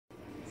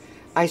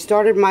I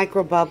started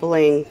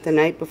microbubbling the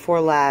night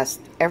before last.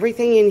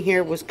 Everything in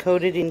here was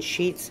coated in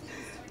sheets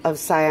of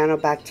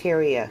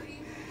cyanobacteria.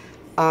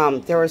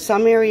 There were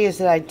some areas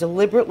that I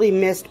deliberately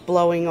missed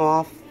blowing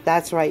off.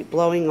 That's right,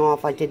 blowing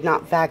off. I did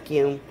not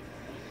vacuum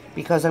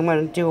because I'm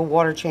going to do a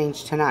water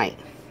change tonight.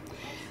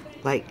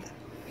 Like,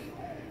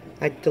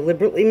 I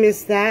deliberately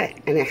missed that,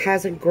 and it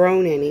hasn't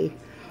grown any.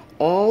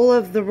 All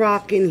of the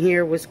rock in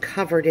here was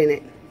covered in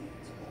it.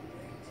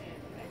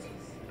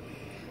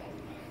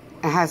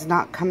 It has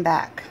not come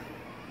back.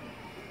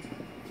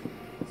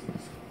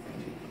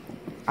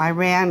 I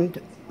ran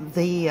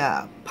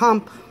the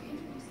pump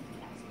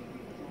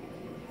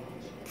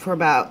for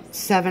about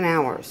 7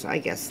 hours, I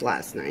guess,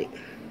 last night.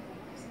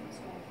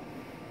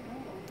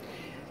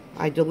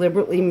 I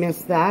deliberately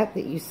missed that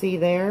you see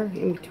there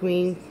in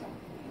between,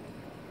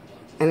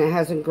 and it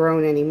hasn't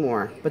grown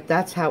anymore. But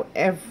that's how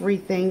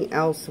everything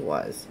else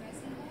was.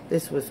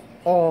 This was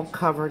all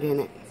covered in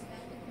it.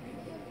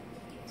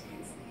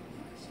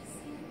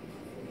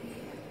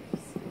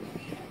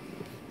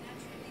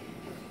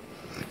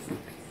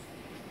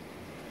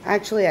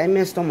 Actually, I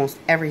missed almost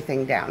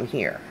everything down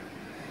here.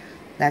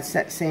 That's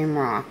that same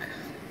rock.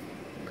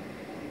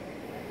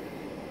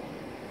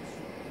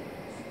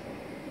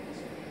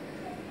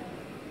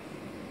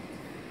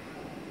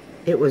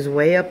 It was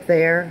way up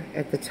there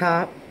at the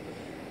top.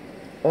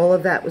 All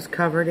of that was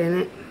covered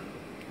in it.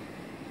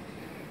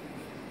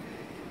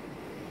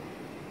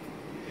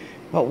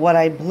 But what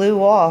I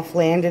blew off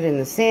landed in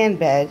the sand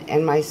bed,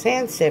 and my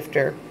sand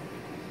sifter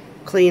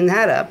cleaned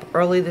that up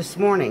early this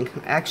morning.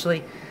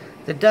 Actually,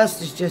 the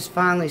dust is just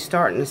finally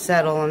starting to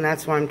settle, and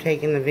that's why I'm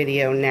taking the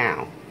video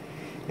now.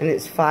 And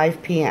it's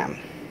 5 p.m.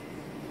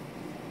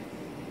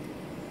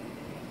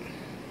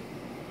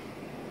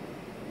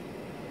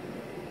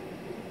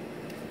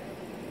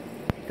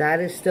 That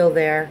is still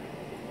there,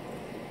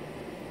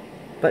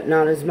 but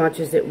not as much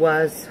as it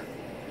was.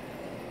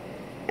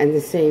 And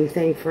the same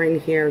thing for in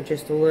here,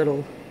 just a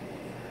little.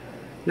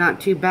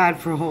 Not too bad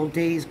for a whole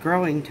day's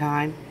growing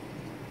time.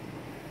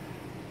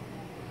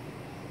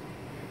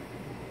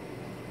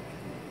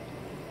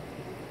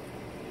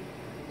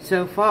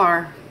 So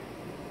far,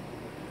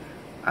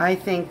 I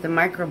think the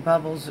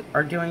microbubbles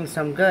are doing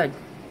some good.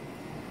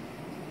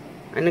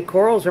 And the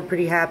corals are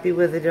pretty happy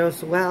with it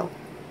as well.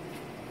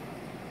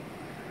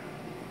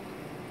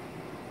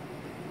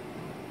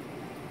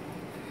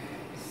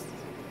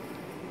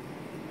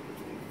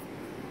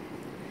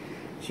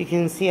 As you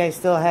can see, I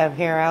still have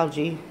hair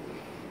algae.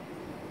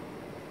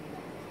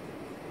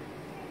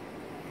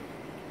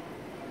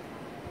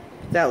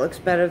 That looks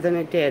better than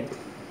it did.